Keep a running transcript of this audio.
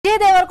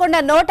దేవరకొండ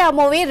నోటా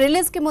movie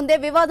release కి ముందే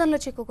వివాదంలో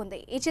చిక్కుకుంది.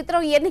 ఈ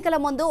చిత్రం ఎన్నికల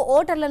ముందు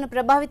ఓటర్లను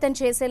ప్రభావితం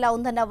చేసేలా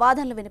ఉందన్న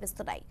వాదనలు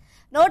వినిపిస్తున్నాయి.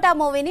 నోటా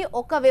మూవీని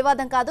ఒక్క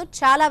వివాదం కాదు,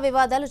 చాలా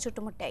వివాదాలు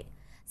చుట్టుముట్టాయి.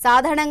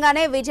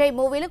 సాధారణంగానే విజయ్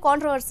మూవీలు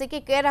కాంట్రవర్సీకి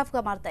కేర్ ఆఫ్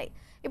గా మారతాయి.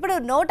 ఇప్పుడు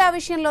నోటా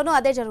విషయంలోనూ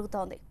అదే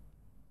జరుగుతోంది.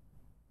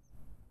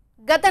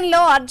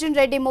 గతంలో అర్జున్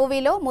రెడ్డి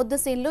మూవీలో ముద్దు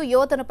సీన్లు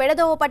యువతను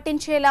పెడదోవ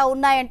పట్టించేలా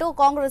ఉన్నాయంటూ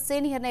కాంగ్రెస్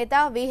సీనియర్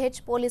నేత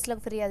విహెచ్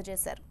పోలీసులకు ఫిర్యాదు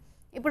చేశారు.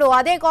 ఇప్పుడు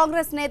అదే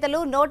కాంగ్రెస్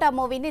నేతలు నోటా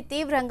మూవీని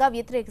తీవ్రంగా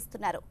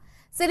వ్యతిరేకిస్తున్నారు.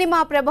 సినిమా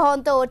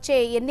ప్రభావంతో వచ్చే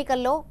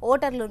ఎన్నికల్లో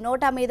ఓటర్లు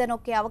నోటా మీద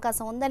నొక్కే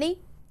అవకాశం ఉందని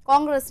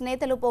కాంగ్రెస్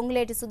నేతలు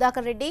పొంగులేటి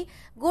సుధాకర్ రెడ్డి,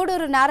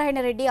 గూడూరు నారాయణ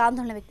రెడ్డి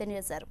ఆందోళన వ్యక్తం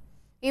చేశారు.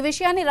 ఈ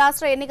విషయాన్ని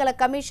రాష్ట్ర ఎన్నికల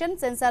కమిషన్,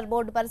 సెన్సార్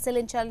బోర్డు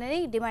పరిశీలించాలని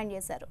డిమాండ్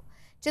చేశారు.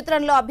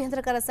 చిత్రంలో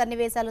అభ్యంతరకర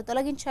సన్నివేశాలు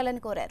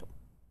తొలగించాలని కోరారు.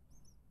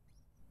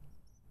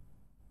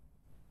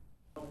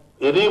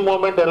 ఎనీ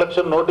మూమెంట్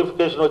ఎలక్షన్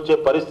నోటిఫికేషన్ వచ్చే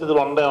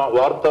పరిస్థితులు ఉన్న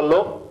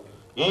వార్తల్లో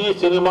ఈ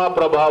సినిమా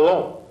ప్రభావం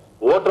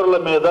ఓటర్ల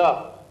మీద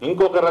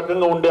ఇంకొక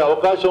రకంగా ఉండే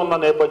అవకాశం ఉన్న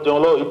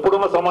నేపథ్యంలో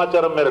ఇప్పుడున్న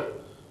సమాచారం మేరకు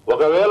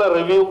ఒకవేళ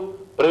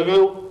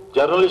ప్రివ్యూ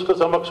జర్నలిస్టు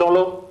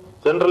సమక్షంలో,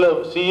 సెంట్రల్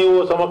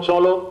సిఇఓ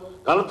సమక్షంలో,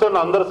 కన్సర్న్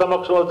అందరి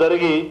సమక్షంలో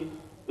జరిగి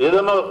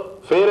ఏదైనా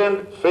ఫ్రీ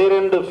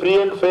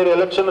అండ్ ఫెయిర్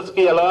ఎలక్షన్స్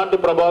కి ఎలాంటి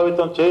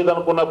ప్రభావితం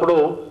చేయదనుకున్నప్పుడు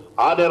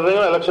ఆ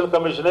నిర్ణయం ఎలక్షన్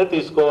కమిషనే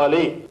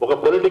తీసుకోవాలి. ఒక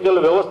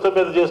పొలిటికల్ వ్యవస్థ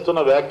మీద చేస్తున్న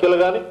వ్యాఖ్యలు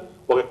కానీ,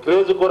 ఒక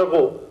క్రేజ్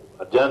కొరకు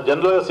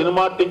జనరల్ గా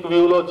సినిమాటిక్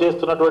వ్యూలో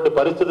చేస్తున్నటువంటి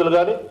పరిస్థితులు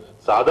కానీ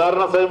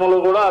సాధారణ సమయంలో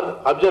కూడా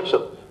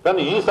అబ్జెక్షన్,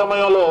 కానీ ఈ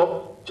సమయంలో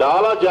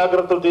చాలా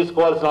జాగ్రత్తలు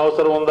తీసుకోవాల్సిన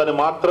అవసరం ఉందని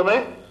మాత్రమే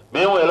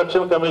మేము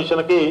ఎలక్షన్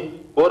కమిషన్ కి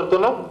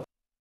కోరుతున్నాం.